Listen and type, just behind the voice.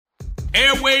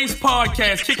Airways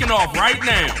Podcast kicking off right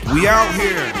now. We out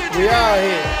here. We out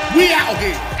here. We out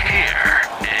here. Here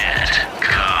it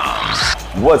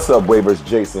comes. What's up, Waivers?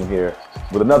 Jason here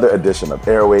with another edition of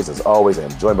Airways. As always, I'm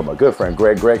joined by my good friend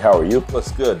Greg. Greg, how are you?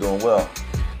 What's good? Doing well.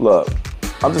 Look,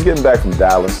 I'm just getting back from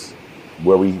Dallas,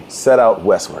 where we set out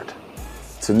westward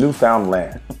to newfound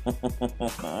land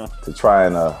to try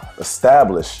and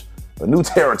establish a new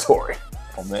territory.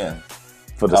 Oh man.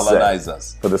 For the Colonize set.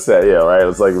 us. For the set, yeah, right?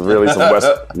 It's like really some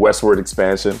westward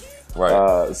expansion.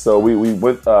 Right. So we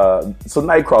went, so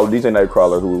Nightcrawler, DJ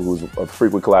Nightcrawler, who's a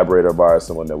frequent collaborator of ours,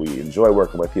 someone that we enjoy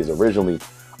working with. He's originally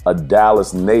a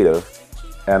Dallas native,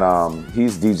 and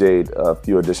he's DJ'd a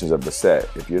few editions of The Set.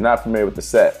 If you're not familiar with The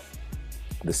Set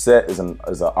is an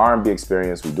R&B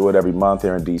experience. We do it every month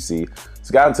here in DC. It's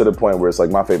gotten to the point where it's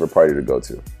like my favorite party to go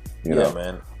to. You know?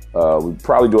 Man. We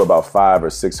probably do about 500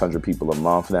 or 600 people a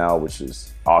month now, which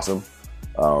is awesome.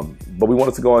 But we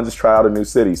wanted to go and just try out a new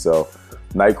city. So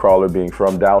Nightcrawler, being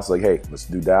from Dallas, like, hey, let's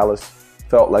do Dallas.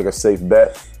 Felt like a safe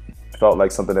bet. Felt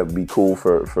like something that would be cool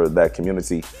for that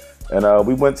community. And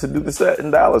we went to do The Set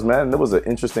in Dallas, man. And it was an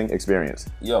interesting experience.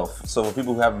 Yo, so for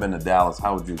people who haven't been to Dallas,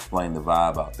 how would you explain the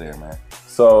vibe out there, man?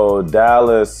 So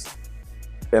Dallas,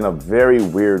 in a very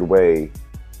weird way,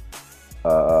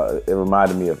 it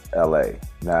reminded me of LA.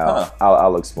 Now,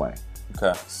 I'll explain.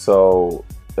 Okay. So,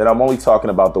 and I'm only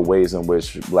talking about the ways in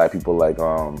which black people like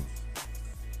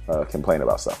complain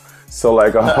about stuff. So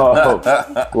like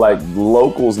like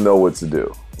locals know what to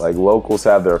do. Like locals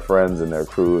have their friends and their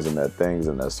crews and their things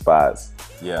and their spots.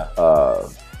 Yeah.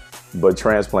 But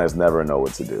transplants never know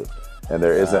what to do. And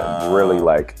there isn't really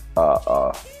like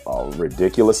a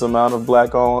ridiculous amount of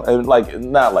black owned, and like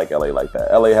not like LA like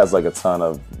that. LA has like a ton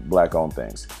of black owned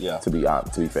things. Yeah. To be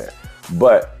fair,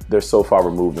 but they're so far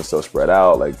removed and so spread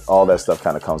out. Like all that stuff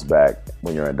kind of comes back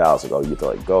when you're in Dallas. Like, oh, you get to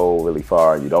like go really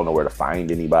far and you don't know where to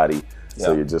find anybody. Yeah.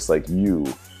 So you're just like you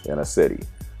in a city.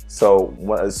 So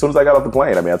as soon as I got off the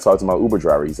plane, I mean, I talked to my Uber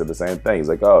driver. He said the same thing. He's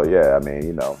like, oh yeah, I mean,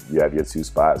 you know, you have your two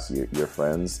spots, your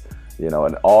friends, you know,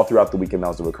 and all throughout the weekend that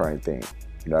was a recurring theme.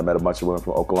 You know, I met a bunch of women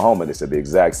from Oklahoma. They said the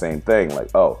exact same thing. Like,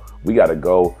 oh, we got to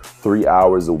go 3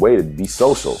 hours away to be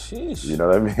social. Sheesh. You know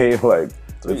what I mean? Like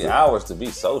 3 hours to be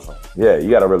social. Yeah,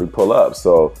 you got to really pull up.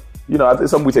 So, you know, I think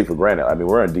something we take for granted. I mean,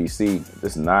 we're in DC.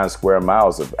 This 9 square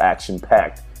miles of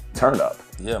action-packed turn up.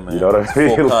 Yeah, man. You know what I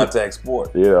mean? Full contact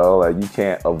sport. You know, like you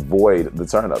can't avoid the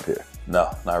turn up here.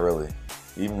 No, not really.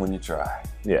 Even when you try.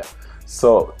 Yeah.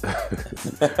 So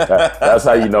that's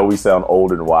how you know we sound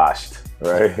old and washed.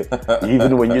 Right?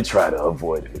 Even when you try to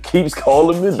avoid it. It keeps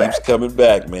calling me back. Keeps coming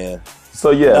back, man.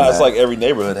 So yeah, no, it's like every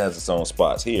neighborhood has its own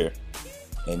spots here.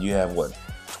 And you have,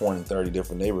 20, 30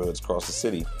 different neighborhoods across the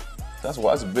city. That's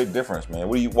a big difference, man.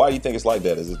 Why do you think it's like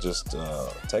that? Is it just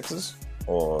Texas?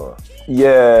 Or?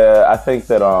 Yeah, I think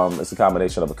that it's a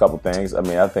combination of a couple things. I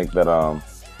mean, I think that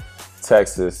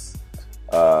Texas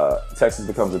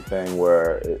becomes a thing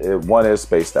where one is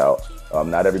spaced out.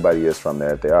 Not everybody is from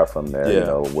there. If they are from there, yeah. You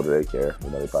know, what do they care? You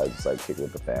know, they probably just like kick it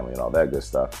with the family and all that good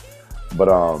stuff. But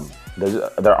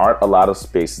there aren't a lot of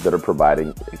spaces that are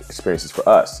providing experiences for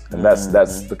us, and that's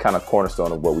the kind of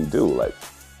cornerstone of what we do. Like,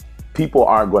 people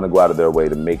aren't going to go out of their way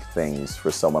to make things for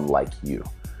someone like you.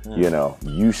 You know,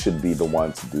 you should be the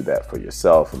one to do that for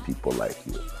yourself and people like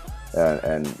you.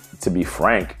 And to be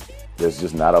frank, there's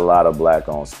just not a lot of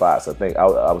black-owned spots. I think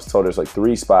I was told there's like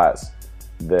 3 spots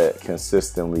that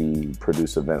consistently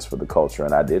produce events for the culture,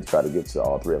 and I did try to get to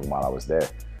all 3 of them while I was there.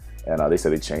 And they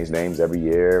said they change names every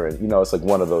year, and you know, it's like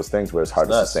one of those things where it's hard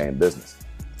to sustain business.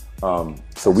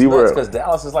 So we were, because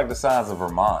Dallas is like the size of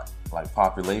Vermont, like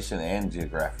population and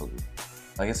geographically.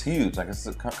 Like it's huge. Like it's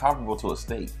comparable to a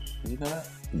state. Did you know that?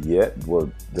 Yeah,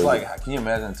 well, it's like, can you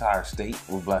imagine an entire state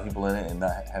with black people in it and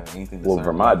not having anything to Well,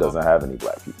 Vermont doesn't have any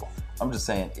black people. I'm just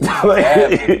saying, shout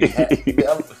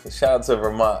out to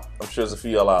Vermont. I'm sure there's a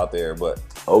few y'all out there, but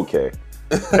okay.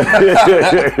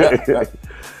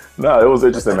 No, it was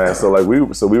interesting, man. So like we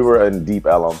were in Deep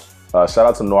Ellum. Shout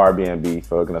out to Noir Airbnb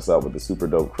for hooking us up with the super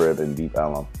dope crib in Deep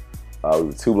Ellum. We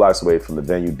were 2 blocks away from the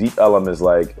venue. Deep Ellum is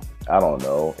like, I don't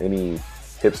know, any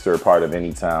hipster part of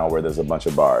any town where there's a bunch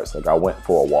of bars. Like I went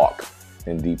for a walk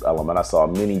in Deep Ellum and I saw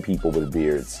many people with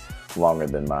beards longer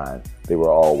than mine. They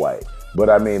were all white. But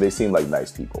I mean, they seemed like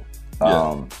nice people.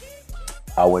 Yeah.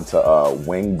 I went to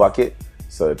Wing Bucket.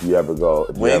 So if you ever go,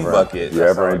 if you're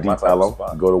ever in Deep Ellum,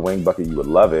 go to Wing Bucket, you would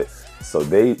love it. So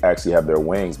they actually have their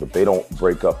wings, but they don't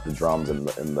break up the drums and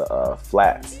the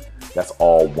flats. That's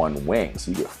all one wing.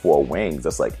 So you get 4 wings.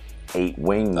 That's like 8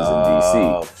 wings in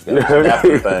DC. You got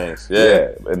things.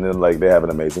 Yeah. And then like they have an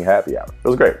amazing happy hour. It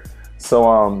was great.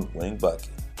 So Wing Bucket.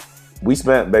 we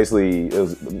spent basically, it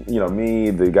was, me,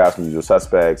 the guys from Usual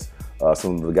Suspects,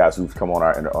 some of the guys who've come on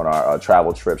our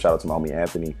travel trip. Shout out to my homie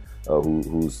Anthony,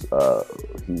 who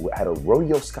had a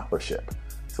rodeo scholarship.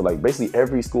 So like basically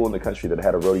every school in the country that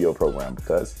had a rodeo program,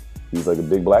 because he's like a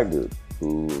big black dude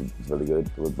who's really good.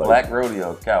 With like, Black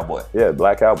rodeo cowboy. Yeah,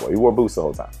 black cowboy. He wore boots the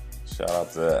whole time. Shout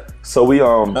out to that. So we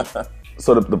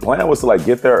so the plan was to like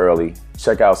get there early,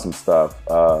 check out some stuff,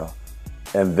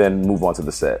 and then move on to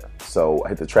the set. So I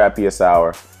hit the Trappiest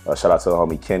Hour. Shout out to the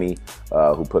homie Kenny,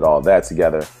 who put all that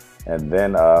together. And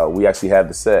then we actually had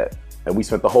the set. And we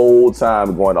spent the whole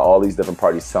time going to all these different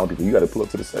parties telling people, you got to pull up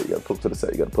to the set, you got to pull up to the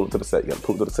set, you got to pull up to the set, you got to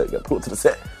pull up to the set, you got to pull up to the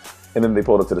set. And then they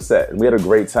pulled up to the set. And we had a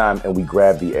great time, and we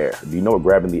grabbed the air. Do you know what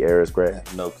grabbing the air is, Greg?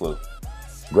 No clue.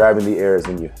 Grabbing the air is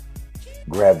when you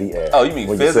grab the air. Oh, you mean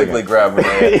physically grabbing the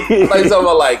air? I thought you were talking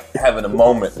about like having a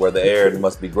moment where the air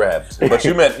must be grabbed. But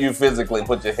you meant you physically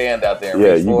put your hand out there and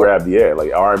reach you for grab the air,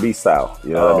 like R&B style.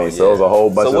 You know what I mean? Yeah. So it was a whole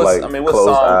bunch of like what closed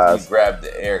songs eyes. you grab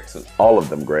the air to? All of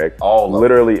them, Greg. All of them.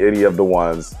 Literally any of the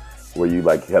ones where you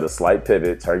like had a slight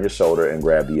pivot, turn your shoulder, and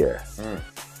grab the air.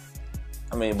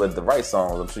 I mean, but the right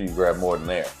songs, I'm sure you grab more than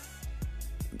air.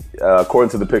 According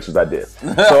to the pictures, I did.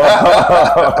 No,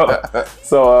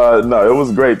 it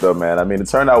was great though, man. I mean, the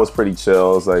turnout was pretty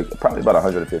chill. It was like probably about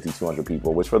 150, 200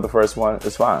 people, which for the first one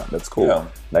is fine. That's cool. Yeah.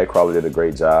 Nightcrawler did a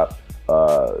great job.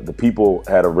 The people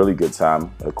had a really good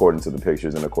time, according to the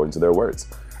pictures and according to their words.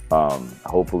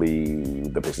 Hopefully,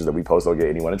 the pictures that we post don't get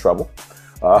anyone in trouble.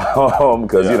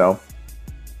 Because,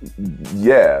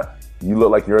 you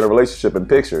look like you're in a relationship in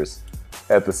pictures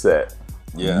at the set.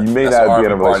 Yeah, you may that's not be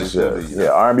in a R&B parties relationship. do, Yeah,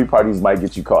 R&B parties might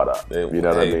get you caught up. Hey, you know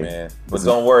what I mean? Man. But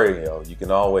don't worry, you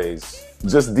can always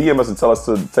just DM us and tell us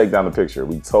to take down the picture.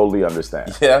 We totally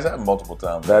understand. Yeah, that's happened multiple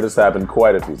times. That has happened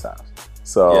quite a few times.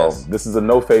 So This is a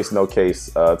no face, no case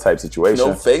type situation.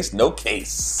 No face, no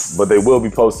case. But they will be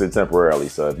posted temporarily.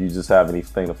 So if you just have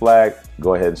anything to flag,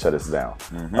 go ahead and shut us down.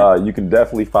 You can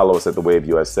definitely follow us at The Wave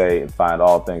USA and find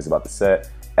all things about the set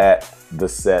at The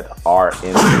Set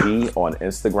RNC on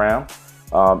Instagram.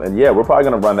 We're probably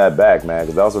going to run that back, man,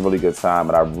 because that was a really good time.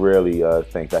 And I really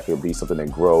think that could be something that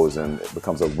grows and it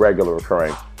becomes a regular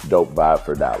recurring dope vibe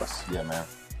for Dallas. Yeah, man.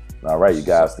 All right, you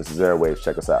guys, this is Airwaves.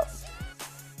 Check us out.